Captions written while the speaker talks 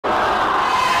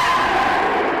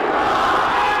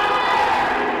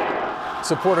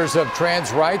Supporters of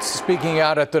trans rights speaking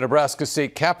out at the Nebraska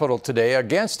State Capitol today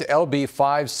against LB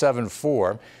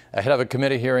 574 ahead of a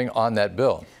committee hearing on that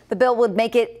bill. The bill would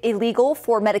make it illegal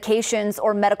for medications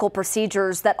or medical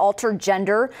procedures that alter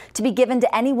gender to be given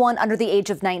to anyone under the age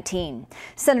of 19.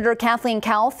 Senator Kathleen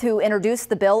Kauth, who introduced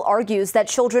the bill, argues that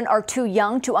children are too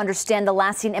young to understand the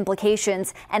lasting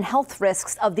implications and health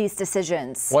risks of these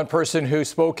decisions. One person who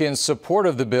spoke in support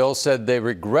of the bill said they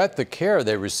regret the care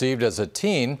they received as a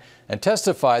teen and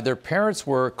testified their parents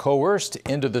were coerced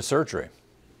into the surgery.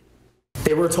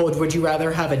 They were told, would you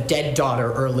rather have a dead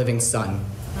daughter or a living son?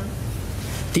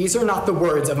 These are not the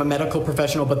words of a medical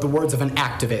professional, but the words of an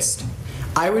activist.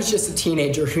 I was just a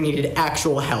teenager who needed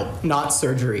actual help, not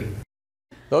surgery.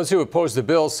 Those who oppose the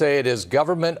bill say it is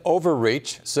government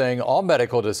overreach, saying all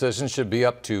medical decisions should be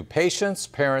up to patients,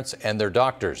 parents, and their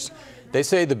doctors. They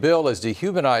say the bill is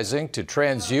dehumanizing to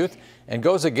trans youth and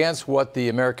goes against what the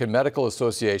American Medical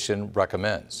Association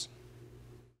recommends.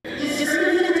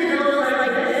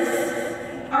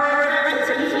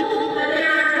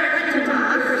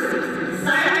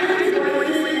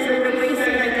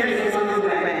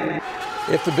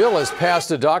 If the bill is passed,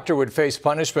 a doctor would face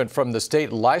punishment from the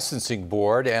state licensing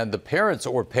board, and the parents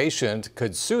or patient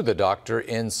could sue the doctor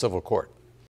in civil court.